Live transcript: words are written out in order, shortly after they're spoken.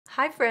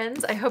Hi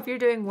friends, I hope you're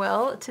doing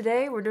well.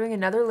 Today we're doing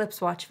another lip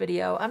swatch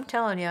video. I'm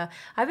telling you,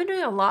 I've been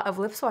doing a lot of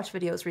lip swatch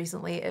videos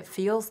recently, it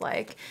feels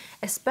like,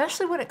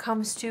 especially when it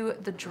comes to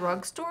the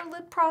drugstore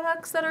lip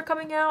products that are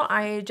coming out.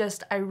 I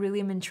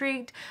really am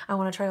intrigued. I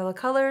want to try all the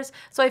colors.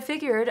 So I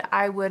figured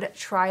I would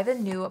try the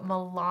new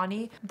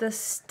Milani, the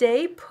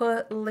Stay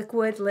Put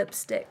liquid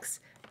lipsticks.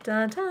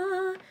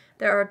 Dun-dun.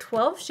 There are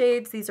 12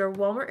 shades. These are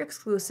Walmart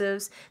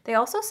exclusives. They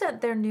also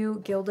sent their new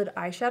gilded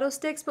eyeshadow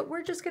sticks, but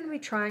we're just going to be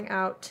trying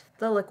out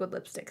the liquid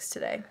lipsticks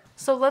today.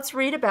 So let's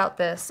read about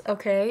this,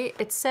 okay?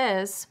 It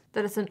says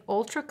that it's an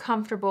ultra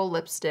comfortable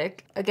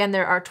lipstick. Again,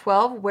 there are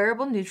 12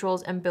 wearable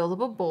neutrals and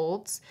buildable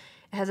bolds.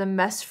 It has a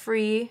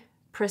mess-free,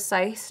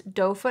 precise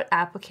doe foot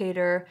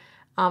applicator.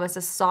 It's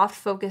a soft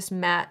focus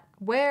matte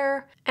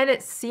wear, and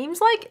it seems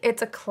like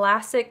it's a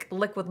classic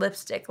liquid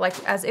lipstick, like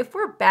as if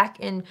we're back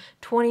in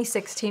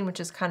 2016,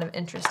 which is kind of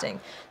interesting.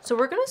 So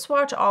we're gonna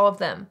swatch all of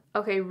them.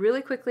 Okay,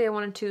 really quickly, I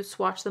wanted to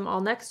swatch them all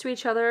next to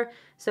each other.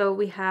 So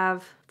we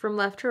have from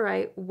left to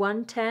right,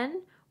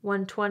 110,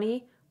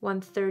 120,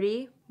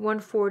 130,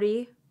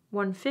 140,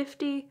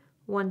 150,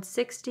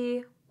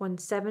 160,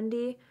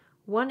 170,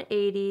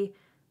 180,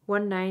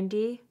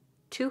 190,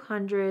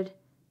 200,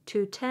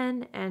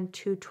 210 and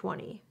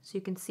 220. So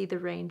you can see the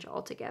range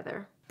all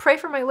together. Pray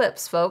for my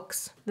lips,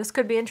 folks. This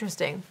could be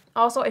interesting.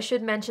 Also, I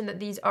should mention that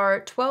these are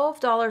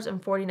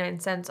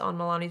 $12.49 on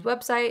Milani's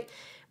website,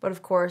 but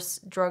of course,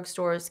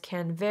 drugstores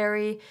can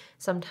vary.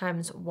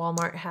 Sometimes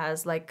Walmart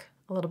has like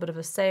a little bit of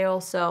a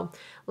sale. So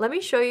let me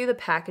show you the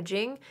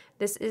packaging.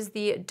 This is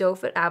the doe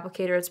foot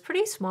applicator. It's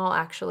pretty small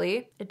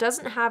actually. It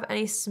doesn't have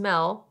any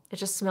smell. It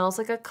just smells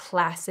like a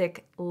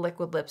classic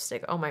liquid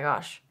lipstick. Oh my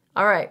gosh.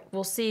 All right,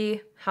 we'll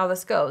see how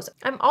this goes.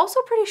 I'm also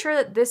pretty sure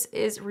that this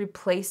is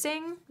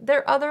replacing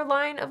their other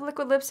line of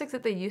liquid lipsticks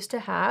that they used to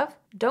have.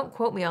 Don't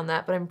quote me on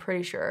that, but I'm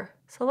pretty sure.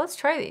 So let's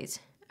try these.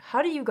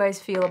 How do you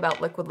guys feel about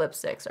liquid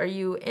lipsticks? Are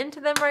you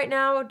into them right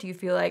now? Do you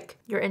feel like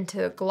you're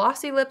into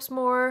glossy lips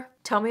more?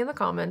 Tell me in the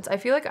comments. I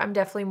feel like I'm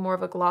definitely more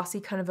of a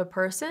glossy kind of a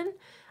person,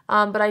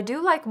 but I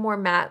do like more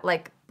matte,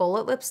 like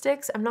bullet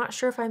lipsticks. I'm not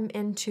sure if I'm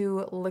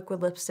into liquid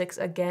lipsticks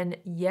again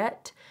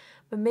yet,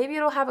 but maybe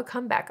it'll have a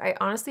comeback. I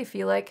honestly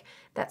feel like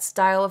that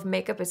style of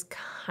makeup is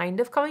kind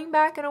of coming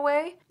back in a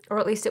way, or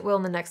at least it will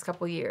in the next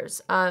couple years.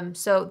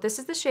 So this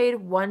is the shade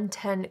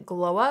 110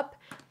 Glow Up.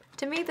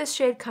 To me, this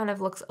shade kind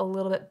of looks a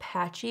little bit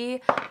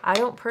patchy. I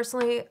don't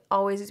personally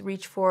always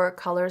reach for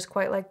colors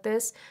quite like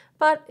this,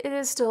 but it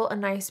is still a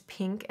nice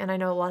pink, and I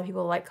know a lot of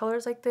people like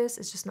colors like this.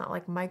 It's just not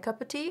like my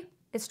cup of tea.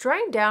 It's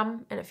drying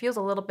down, and it feels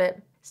a little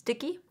bit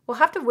sticky. We'll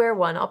have to wear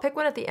one. I'll pick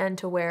one at the end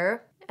to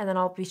wear, and then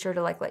I'll be sure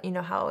to let you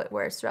know how it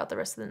wears throughout the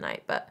rest of the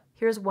night. But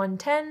here's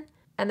 110,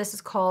 and this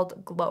is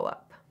called Glow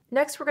Up.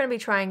 Next, we're gonna be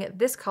trying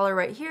this color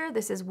right here.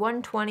 This is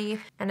 120,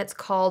 and it's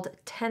called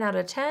 10 out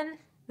of 10.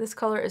 This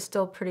color is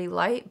still pretty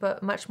light,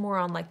 but much more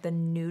on like the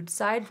nude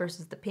side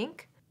versus the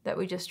pink that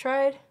we just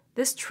tried.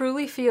 This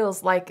truly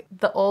feels like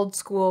the old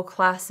school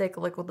classic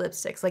liquid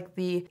lipsticks, like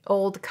the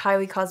old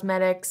Kylie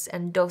Cosmetics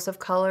and Dose of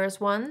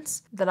Colors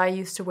ones that I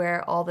used to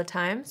wear all the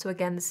time. So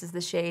again, this is the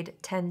shade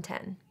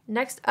 1010.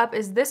 Next up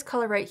is this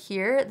color right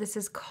here. This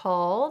is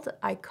called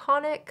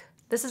Iconic.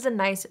 This is a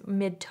nice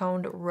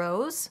mid-toned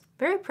rose.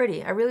 Very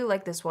pretty. I really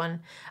like this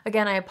one.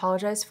 Again, I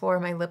apologize for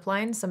my lip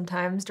lines.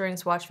 Sometimes during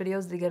swatch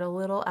videos, they get a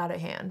little out of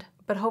hand,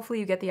 but hopefully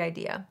you get the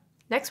idea.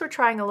 Next, we're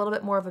trying a little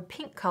bit more of a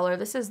pink color.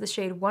 This is the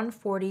shade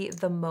 140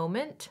 The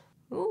Moment.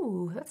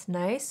 Ooh, that's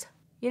nice.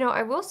 You know,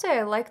 I will say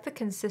I like the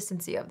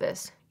consistency of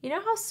this. You know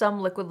how some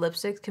liquid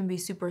lipsticks can be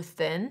super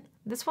thin?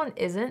 This one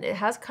isn't. It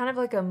has kind of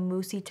like a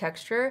moussey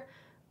texture,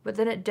 but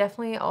then it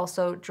definitely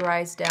also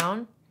dries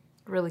down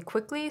really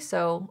quickly.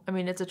 So, I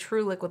mean, it's a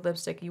true liquid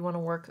lipstick. You want to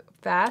work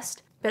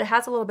fast, but it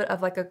has a little bit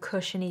of like a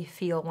cushiony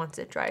feel once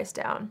it dries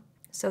down.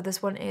 So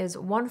this one is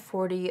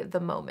 140 The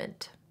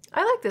Moment.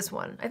 I like this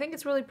one. I think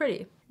it's really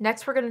pretty.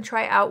 Next, we're gonna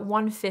try out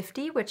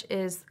 150, which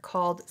is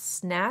called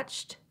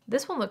Snatched.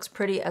 This one looks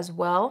pretty as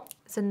well.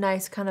 It's a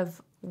nice kind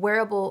of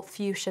wearable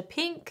fuchsia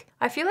pink.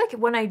 I feel like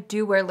when I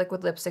do wear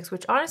liquid lipsticks,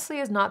 which honestly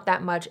is not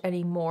that much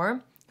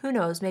anymore, who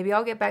knows, maybe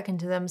I'll get back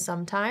into them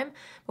sometime.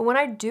 But when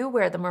I do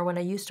wear them, or when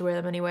I used to wear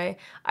them anyway,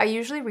 I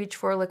usually reach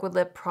for liquid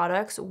lip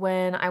products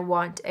when I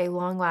want a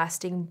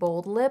long-lasting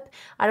bold lip.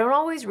 I don't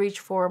always reach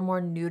for more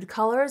nude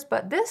colors,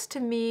 but this to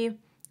me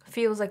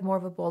feels like more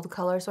of a bold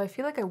color, so I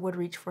feel like I would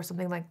reach for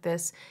something like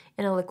this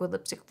in a liquid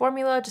lipstick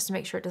formula just to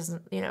make sure it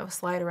doesn't, you know,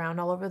 slide around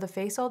all over the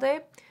face all day.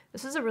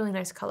 This is a really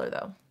nice color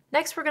though.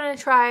 Next, we're gonna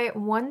try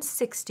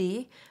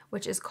 160,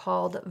 which is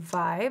called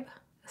Vibe.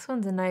 This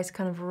one's a nice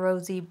kind of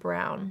rosy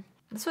brown.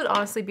 This would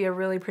honestly be a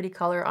really pretty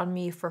color on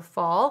me for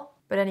fall.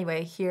 But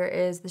anyway, here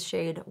is the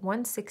shade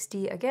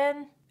 160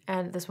 again,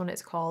 and this one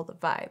is called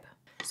Vibe.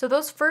 So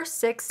those first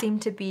 6 seem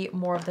to be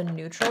more of the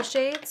neutral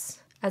shades.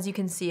 As you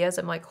can see, as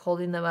I'm like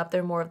holding them up,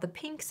 they're more of the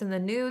pinks and the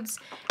nudes.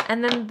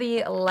 And then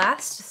the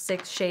last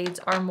 6 shades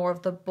are more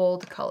of the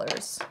bold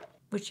colors,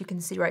 which you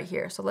can see right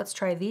here. So let's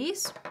try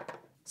these.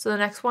 So the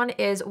next one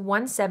is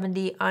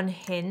 170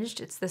 Unhinged.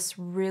 It's this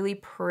really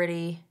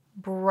pretty,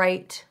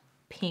 bright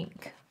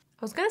pink.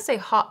 was gonna say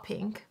hot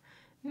pink.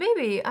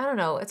 Maybe, I don't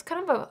know, it's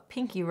kind of a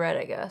pinky red,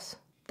 I guess.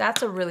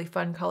 That's a really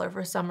fun color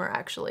for summer,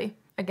 actually.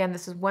 Again,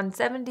 this is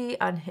 170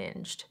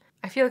 unhinged.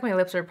 I feel like my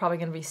lips are probably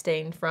gonna be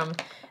stained from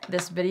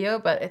this video,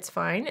 but it's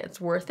fine,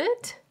 it's worth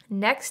it.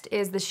 Next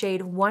is the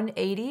shade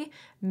 180,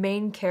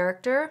 Main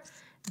Character.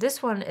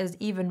 This one is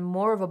even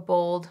more of a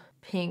bold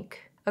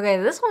pink. Okay,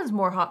 this one's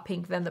more hot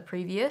pink than the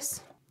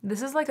previous.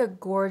 This is like a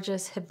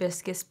gorgeous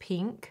hibiscus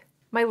pink.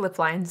 My lip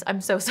lines,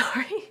 I'm so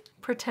sorry.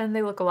 Pretend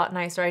they look a lot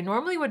nicer. I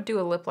normally would do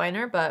a lip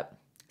liner, but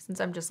since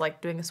I'm just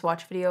like doing a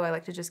swatch video, I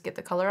like to just get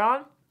the color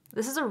on.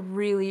 This is a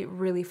really,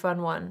 really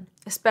fun one,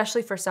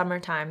 especially for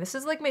summertime. This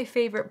is like my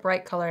favorite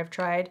bright color I've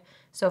tried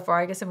so far.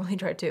 I guess I've only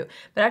tried two,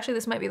 but actually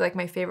this might be like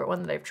my favorite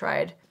one that I've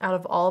tried out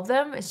of all of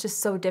them. It's just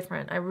so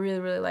different. I really,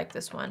 really like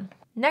this one.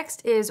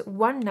 Next is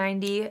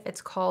 190.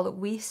 It's called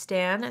We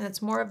Stan, and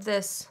it's more of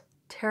this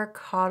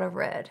terracotta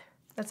red.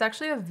 That's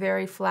actually a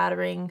very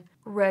flattering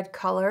red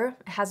color.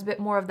 It has a bit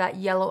more of that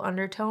yellow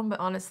undertone, but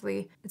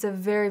honestly, it's a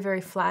very,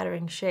 very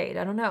flattering shade.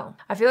 I don't know.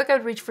 I feel like I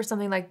would reach for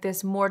something like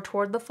this more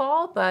toward the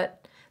fall,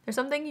 but there's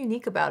something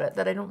unique about it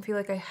that I don't feel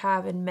like I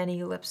have in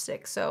many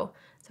lipsticks. So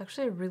it's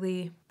actually a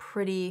really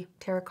pretty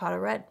terracotta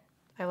red.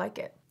 I like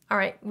it. All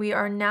right, we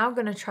are now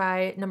gonna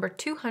try number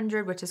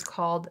 200, which is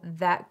called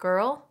That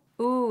Girl.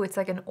 Ooh, it's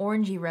like an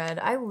orangey red.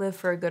 I live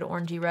for a good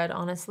orangey red,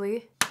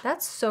 honestly.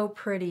 That's so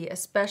pretty,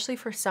 especially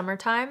for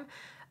summertime.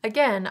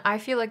 Again, I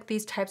feel like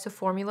these types of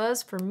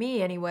formulas, for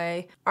me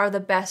anyway, are the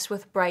best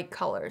with bright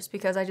colors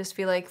because I just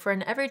feel like for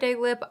an everyday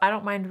lip, I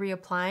don't mind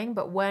reapplying,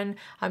 but when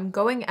I'm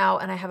going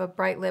out and I have a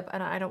bright lip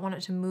and I don't want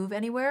it to move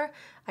anywhere,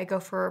 I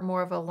go for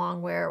more of a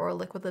long wear or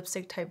liquid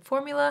lipstick type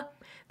formula.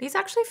 These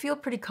actually feel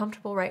pretty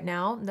comfortable right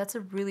now. That's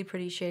a really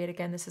pretty shade.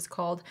 Again, this is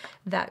called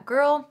That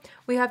Girl.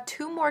 We have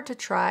two more to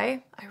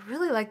try. I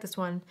really like this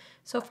one.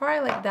 So far, I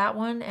like that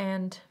one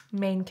and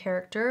Main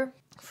Character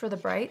for the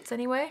brights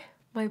anyway.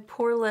 My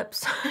poor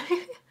lips.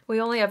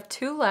 We only have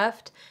two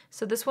left.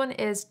 So this one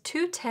is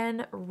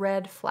 210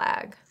 Red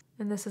Flag.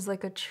 And this is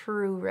like a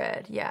true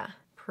red. Yeah,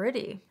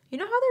 pretty. You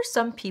know how there's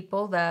some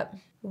people that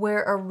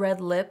wear a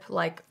red lip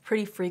like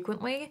pretty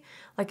frequently?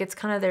 Like it's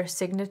kind of their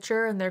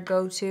signature and their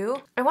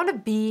go-to. I want to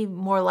be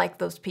more like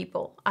those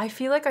people. I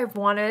feel like I've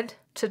wanted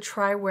to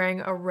try wearing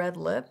a red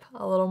lip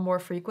a little more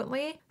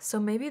frequently. So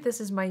maybe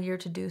this is my year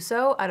to do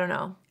so. I don't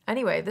know.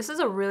 Anyway, this is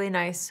a really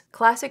nice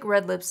classic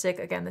red lipstick.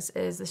 Again, this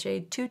is the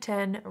shade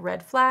 210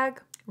 Red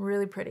Flag.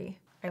 Really pretty.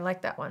 I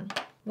like that one.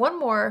 One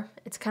more,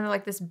 it's kind of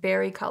like this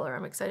berry color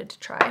I'm excited to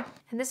try.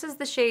 And this is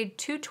the shade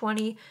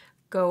 220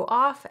 Go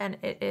Off, and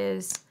it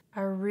is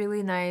a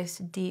really nice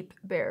deep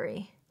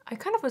berry. I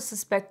kind of was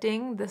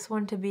suspecting this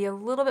one to be a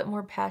little bit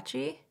more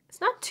patchy.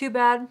 It's not too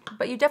bad,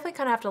 but you definitely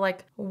kind of have to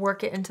like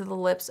work it into the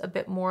lips a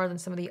bit more than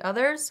some of the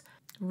others.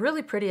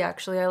 Really pretty,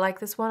 actually. I like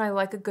this one. I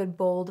like a good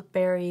bold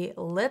berry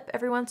lip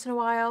every once in a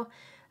while.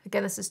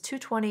 Again, this is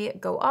 220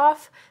 Go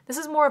Off. This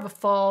is more of a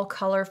fall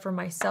color for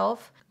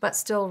myself, but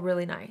still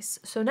really nice.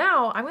 So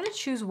now I'm gonna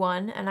choose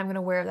one and I'm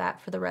gonna wear that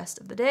for the rest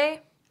of the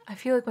day. I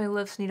feel like my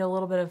lips need a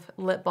little bit of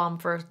lip balm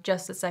for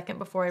just a second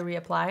before I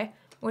reapply,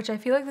 which I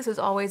feel like this is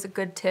always a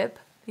good tip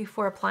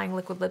before applying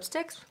liquid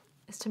lipsticks,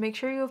 is to make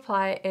sure you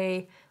apply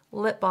a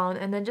lip balm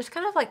and then just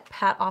kind of like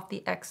pat off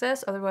the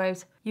excess.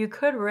 Otherwise, you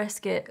could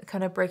risk it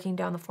kind of breaking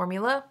down the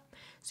formula.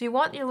 So you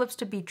want your lips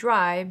to be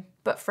dry,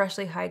 but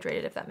freshly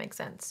hydrated, if that makes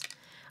sense.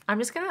 I'm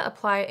just gonna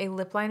apply a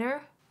lip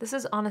liner. This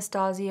is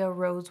Anastasia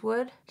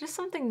Rosewood, just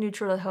something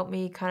neutral to help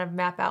me kind of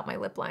map out my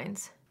lip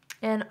lines.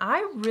 And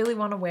I really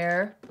wanna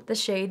wear the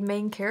shade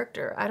Main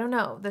Character. I don't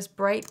know, this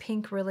bright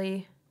pink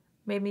really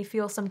made me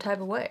feel some type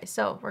of way.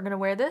 So we're gonna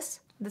wear this.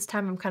 This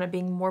time I'm kind of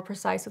being more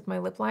precise with my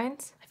lip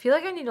lines. I feel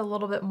like I need a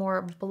little bit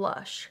more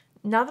blush.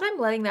 Now that I'm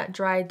letting that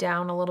dry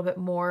down a little bit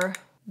more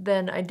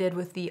than I did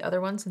with the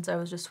other one since I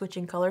was just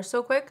switching colors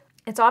so quick,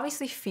 it's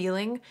obviously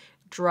feeling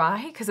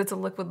dry because it's a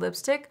liquid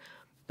lipstick,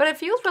 but it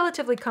feels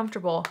relatively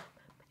comfortable.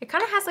 It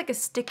kind of has like a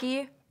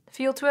sticky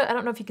feel to it. I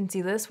don't know if you can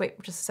see this.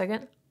 Wait, just a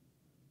second. Do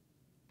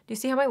you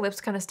see how my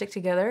lips kind of stick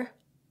together?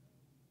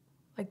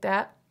 Like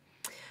that.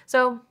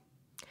 So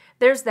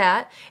there's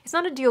that. It's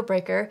not a deal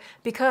breaker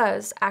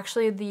because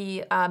actually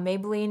the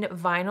Maybelline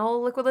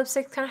vinyl liquid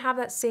lipsticks kind of have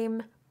that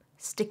same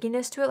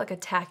stickiness to it, like a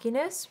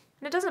tackiness.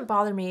 And it doesn't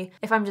bother me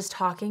if I'm just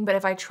talking, but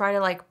if I try to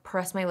like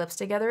press my lips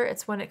together,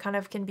 it's when it kind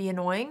of can be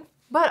annoying.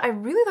 But I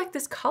really like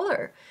this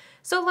color.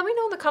 So let me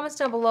know in the comments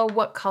down below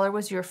what color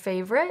was your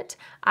favorite.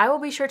 I will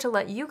be sure to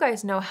let you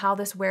guys know how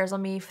this wears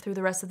on me through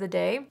the rest of the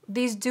day.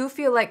 These do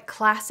feel like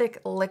classic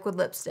liquid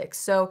lipsticks.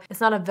 So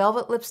it's not a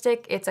velvet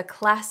lipstick, it's a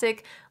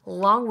classic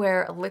long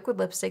wear liquid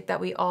lipstick that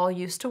we all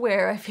used to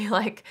wear, I feel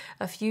like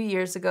a few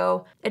years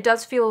ago. It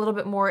does feel a little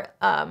bit more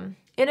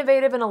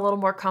innovative and a little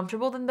more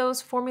comfortable than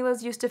those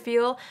formulas used to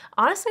feel.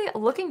 Honestly,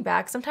 looking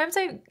back, sometimes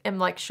I am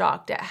like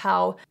shocked at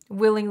how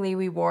willingly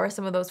we wore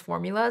some of those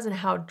formulas and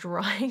how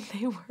drying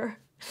they were.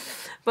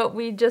 But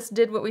we just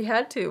did what we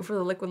had to for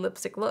the liquid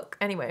lipstick look.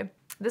 Anyway,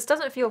 this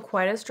doesn't feel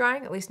quite as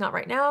drying, at least not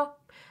right now,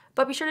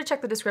 But be sure to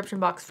check the description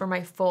box for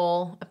my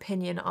full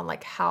opinion on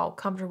like how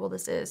comfortable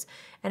this is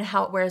and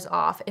how it wears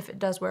off, if it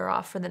does wear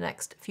off for the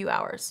next few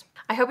hours.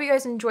 I hope you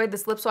guys enjoyed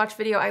this lip swatch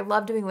video. I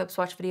love doing lip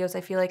swatch videos.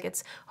 I feel like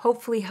it's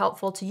hopefully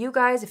helpful to you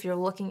guys if you're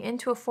looking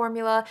into a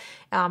formula.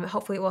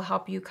 Hopefully it will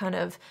help you kind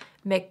of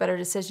make better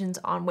decisions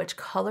on which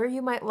color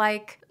you might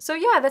like. So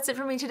yeah, that's it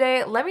for me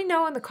today. Let me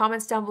know in the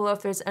comments down below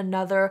if there's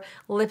another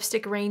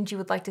lipstick range you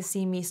would like to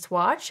see me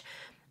swatch.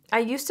 I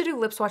used to do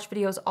lip swatch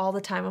videos all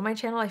the time on my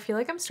channel. I feel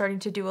like I'm starting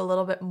to do a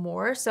little bit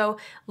more. So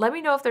let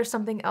me know if there's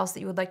something else that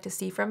you would like to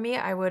see from me.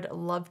 I would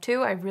love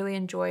to. I really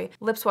enjoy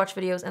lip swatch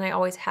videos and I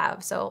always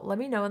have. So let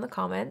me know in the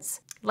comments.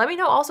 Let me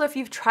know also if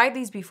you've tried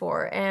these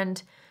before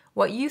and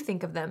what you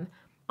think of them.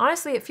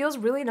 Honestly, it feels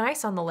really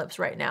nice on the lips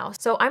right now.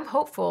 So I'm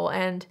hopeful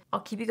and I'll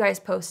keep you guys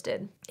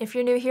posted. If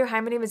you're new here, hi,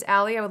 my name is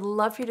Allie. I would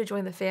love for you to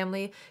join the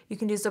family. You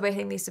can do so by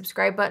hitting the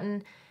subscribe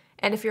button.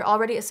 And if you're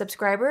already a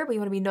subscriber, but you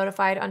want to be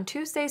notified on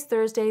Tuesdays,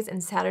 Thursdays,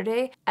 and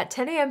Saturday at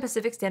 10 a.m.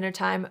 Pacific Standard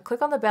Time,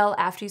 click on the bell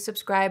after you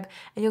subscribe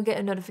and you'll get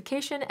a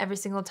notification every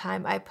single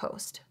time I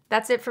post.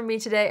 That's it from me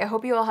today. I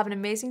hope you all have an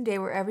amazing day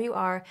wherever you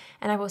are,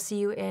 and I will see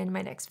you in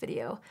my next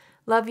video.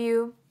 Love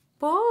you.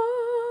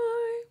 Bye.